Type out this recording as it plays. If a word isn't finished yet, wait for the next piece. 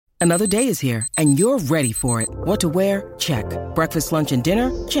Another day is here, and you're ready for it. What to wear? Check. Breakfast, lunch, and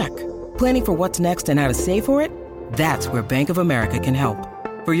dinner? Check. Planning for what's next and how to save for it? That's where Bank of America can help.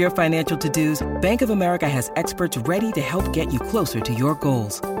 For your financial to-dos, Bank of America has experts ready to help get you closer to your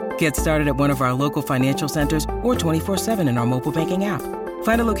goals. Get started at one of our local financial centers or 24/7 in our mobile banking app.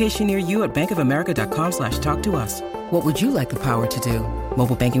 Find a location near you at bankofamerica.com/talktous. What would you like the power to do?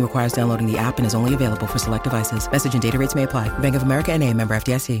 Mobile banking requires downloading the app and is only available for select devices. Message and data rates may apply. Bank of America N.A., member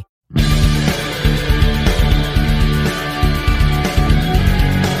FDIC.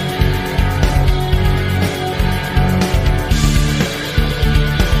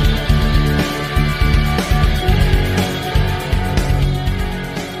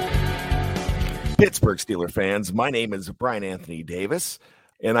 Pittsburgh Steelers fans, my name is Brian Anthony Davis,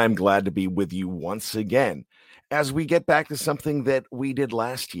 and I'm glad to be with you once again as we get back to something that we did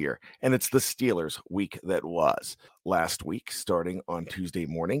last year, and it's the Steelers week that was. Last week, starting on Tuesday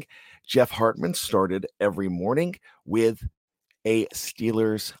morning, Jeff Hartman started every morning with a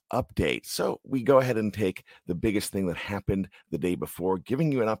Steelers update. So we go ahead and take the biggest thing that happened the day before,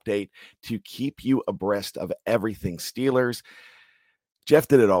 giving you an update to keep you abreast of everything Steelers. Jeff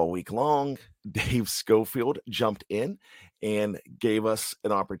did it all week long. Dave Schofield jumped in and gave us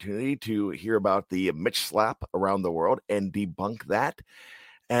an opportunity to hear about the Mitch slap around the world and debunk that,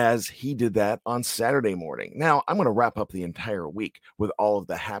 as he did that on Saturday morning. Now, I'm going to wrap up the entire week with all of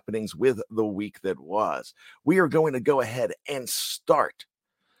the happenings with the week that was. We are going to go ahead and start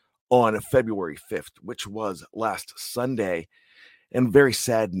on February 5th, which was last Sunday, and very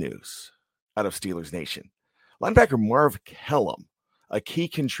sad news out of Steelers Nation. Linebacker Marv Kellum, a key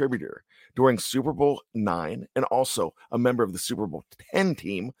contributor during Super Bowl IX and also a member of the Super Bowl X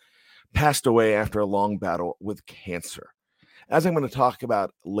team, passed away after a long battle with cancer. As I'm going to talk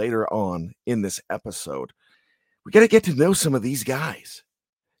about later on in this episode, we got to get to know some of these guys.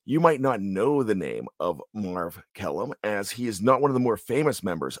 You might not know the name of Marv Kellum, as he is not one of the more famous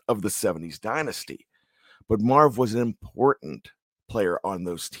members of the 70s dynasty, but Marv was an important player on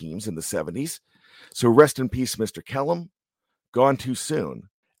those teams in the 70s. So rest in peace, Mr. Kellum. Gone too soon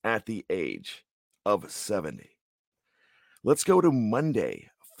at the age of 70. Let's go to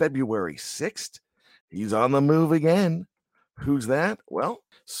Monday, February 6th. He's on the move again. Who's that? Well,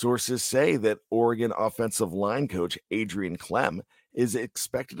 sources say that Oregon offensive line coach Adrian Klemm is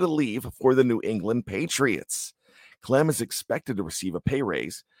expected to leave for the New England Patriots. Klemm is expected to receive a pay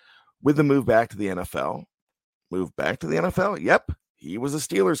raise with the move back to the NFL. Move back to the NFL? Yep, he was a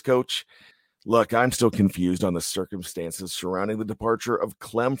Steelers coach. Look, I'm still confused on the circumstances surrounding the departure of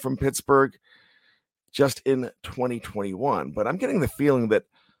Klemm from Pittsburgh just in 2021, but I'm getting the feeling that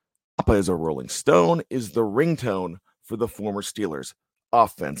Papa is a Rolling Stone is the ringtone for the former Steelers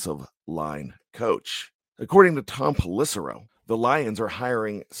offensive line coach. According to Tom Pelissero, the Lions are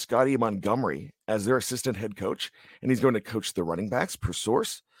hiring Scotty Montgomery as their assistant head coach, and he's going to coach the running backs per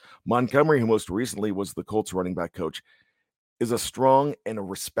source. Montgomery, who most recently was the Colts running back coach, is a strong and a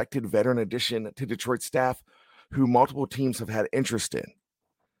respected veteran addition to Detroit staff who multiple teams have had interest in.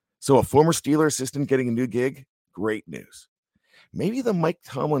 So a former Steeler assistant getting a new gig, great news. Maybe the Mike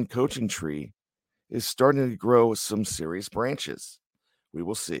Tomlin coaching tree is starting to grow some serious branches. We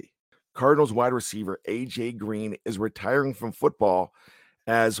will see. Cardinals wide receiver A.J. Green is retiring from football,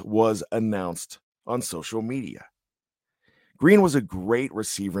 as was announced on social media. Green was a great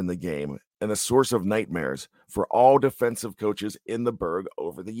receiver in the game and a source of nightmares for all defensive coaches in the Burgh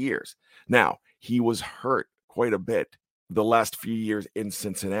over the years. Now, he was hurt quite a bit the last few years in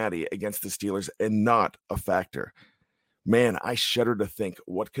Cincinnati against the Steelers and not a factor. Man, I shudder to think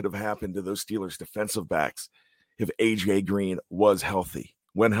what could have happened to those Steelers defensive backs if A.J. Green was healthy.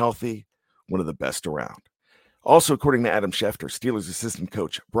 When healthy, one of the best around. Also, according to Adam Schefter, Steelers assistant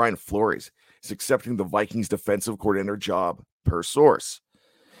coach Brian Flores is accepting the Vikings defensive coordinator job per source.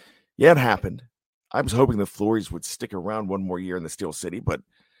 Yeah, it happened. I was hoping the Flores would stick around one more year in the Steel City, but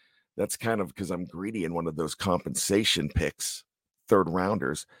that's kind of because I'm greedy in one of those compensation picks, third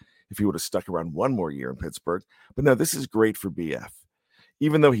rounders, if he would have stuck around one more year in Pittsburgh. But no, this is great for BF.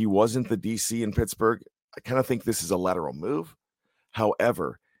 Even though he wasn't the DC in Pittsburgh, I kind of think this is a lateral move.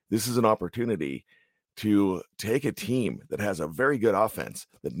 However, this is an opportunity to take a team that has a very good offense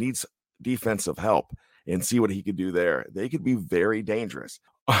that needs defensive help and see what he could do there. They could be very dangerous.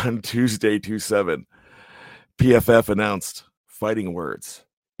 On Tuesday, 2/7, PFF announced fighting words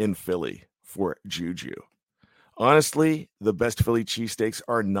in Philly for Juju. Honestly, the best Philly cheesesteaks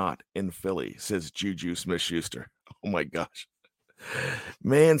are not in Philly, says Juju Smith-Schuster. Oh my gosh.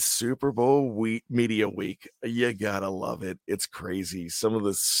 Man, Super Bowl media week. You gotta love it. It's crazy. Some of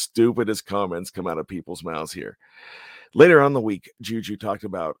the stupidest comments come out of people's mouths here. Later on in the week, Juju talked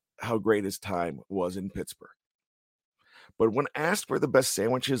about how great his time was in Pittsburgh. But when asked where the best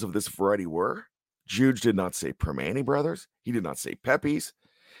sandwiches of this variety were, Juge did not say Permane Brothers. He did not say Pepe's.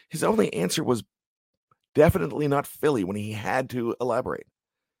 His only answer was definitely not Philly when he had to elaborate.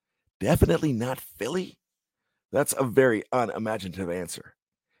 Definitely not Philly? That's a very unimaginative answer.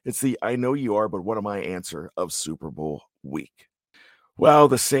 It's the I know you are, but what am I answer of Super Bowl week. Well,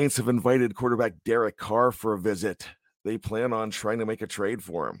 the Saints have invited quarterback Derek Carr for a visit. They plan on trying to make a trade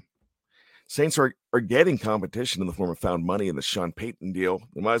for him. Saints are getting competition in the form of found money in the Sean Payton deal.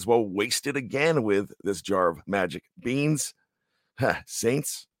 They might as well waste it again with this jar of magic beans.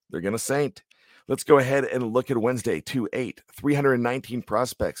 Saints, they're going to saint. Let's go ahead and look at Wednesday, 2/8. 319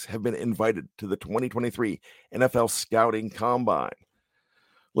 prospects have been invited to the 2023 NFL Scouting Combine.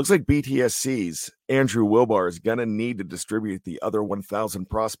 Looks like BTSC's Andrew Wilbar is going to need to distribute the other 1,000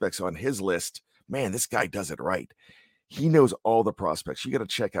 prospects on his list. Man, this guy does it right. He knows all the prospects. You got to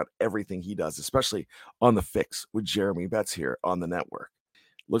check out everything he does, especially on The Fix with Jeremy Betts here on the network.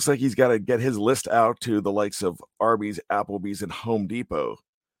 Looks like he's got to get his list out to the likes of Arby's, Applebee's, and Home Depot,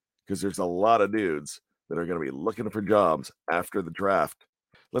 because there's a lot of dudes that are going to be looking for jobs after the draft.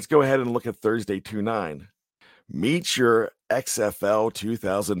 Let's go ahead and look at Thursday, 2/9. Meet your XFL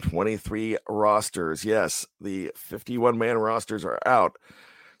 2023 rosters. Yes, the 51-man rosters are out.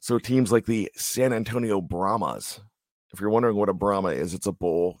 So teams like the San Antonio Brahmas. If you're wondering what a Brahma is, it's a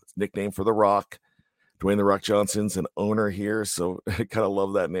bull. It's nicknamed for The Rock. Dwayne The Rock Johnson's an owner here, so I kind of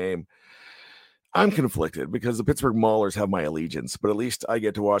love that name. I'm conflicted because the Pittsburgh Maulers have my allegiance, but at least I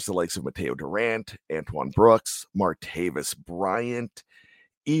get to watch the likes of Mateo Durant, Antoine Brooks, Martavis Bryant,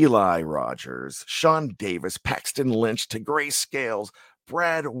 Eli Rogers, Sean Davis, Paxton Lynch, Tegray Scales,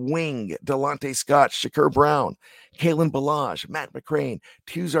 Brad Wing, Delonte Scott, Shakur Brown, Kalen Balaj, Matt McCrane,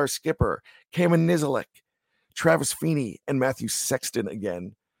 Tuzar Skipper, Cameron Nizilik, Travis Feeney, and Matthew Sexton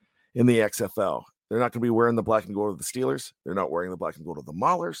again in the XFL. They're not going to be wearing the black and gold of the Steelers. They're not wearing the black and gold of the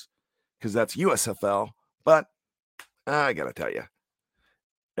Maulers because that's USFL. But I got to tell you,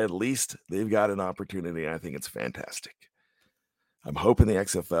 at least they've got an opportunity. I think it's fantastic. I'm hoping the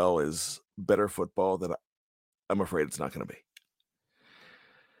XFL is better football than I'm afraid it's not going to be.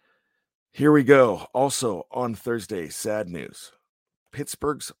 Here we go. Also on Thursday, sad news.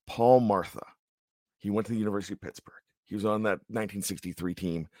 Pittsburgh's Paul Martha. He went to the University of Pittsburgh. He was on that 1963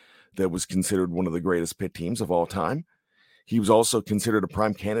 team that was considered one of the greatest Pitt teams of all time. He was also considered a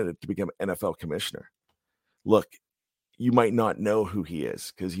prime candidate to become NFL commissioner. Look, you might not know who he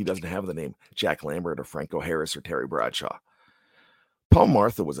is because he doesn't have the name Jack Lambert or Franco Harris or Terry Bradshaw. Paul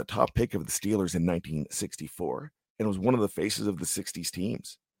Martha was a top pick of the Steelers in 1964 and was one of the faces of the 60s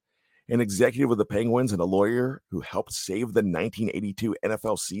teams. An executive with the Penguins and a lawyer who helped save the 1982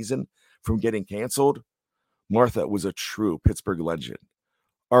 NFL season from getting canceled, Martha was a true Pittsburgh legend.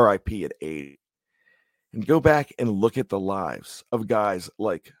 R.I.P. at 80. And go back and look at the lives of guys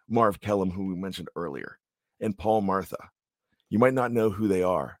like Marv Kellum, who we mentioned earlier, and Paul Martha. You might not know who they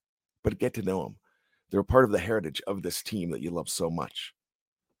are, but get to know them. They're part of the heritage of this team that you love so much.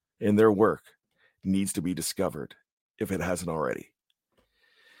 And their work needs to be discovered if it hasn't already.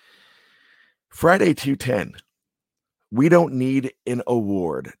 Friday, 2/10. We don't need an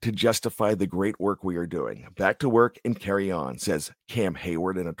award to justify the great work we are doing. Back to work and carry on, says Cam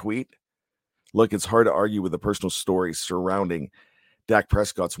Hayward in a tweet. Look, it's hard to argue with the personal stories surrounding Dak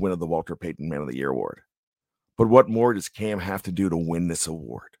Prescott's win of the Walter Payton Man of the Year award. But what more does Cam have to do to win this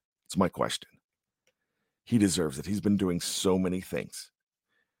award? It's my question. He deserves it. He's been doing so many things.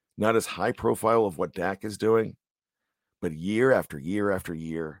 Not as high profile of what Dak is doing, but year after year after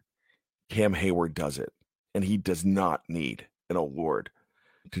year, Cam Hayward does it. And he does not need an award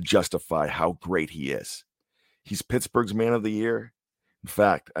to justify how great he is. He's Pittsburgh's Man of the Year. In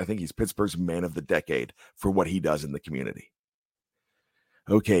fact, I think he's Pittsburgh's Man of the Decade for what he does in the community.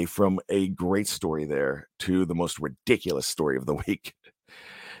 Okay, from a great story there to the most ridiculous story of the week.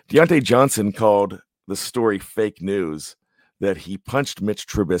 Deontay Johnson called the story fake news that he punched Mitch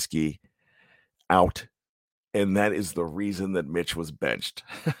Trubisky out, and that is the reason that Mitch was benched.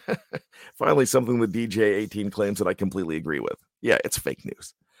 Finally, something the DJ18 claims that I completely agree with. Yeah, it's fake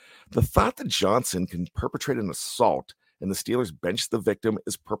news. The thought that Johnson can perpetrate an assault and the Steelers bench the victim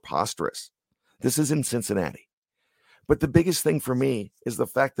is preposterous. This is in Cincinnati. But the biggest thing for me is the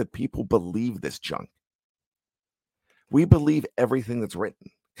fact that people believe this junk. We believe everything that's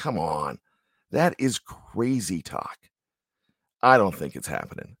written. Come on. That is crazy talk. I don't think it's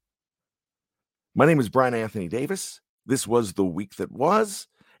happening. My name is Brian Anthony Davis. This was The Week That Was,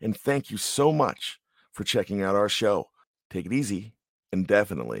 and thank you so much for checking out our show. Take it easy, and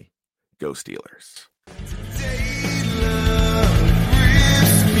definitely go Steelers.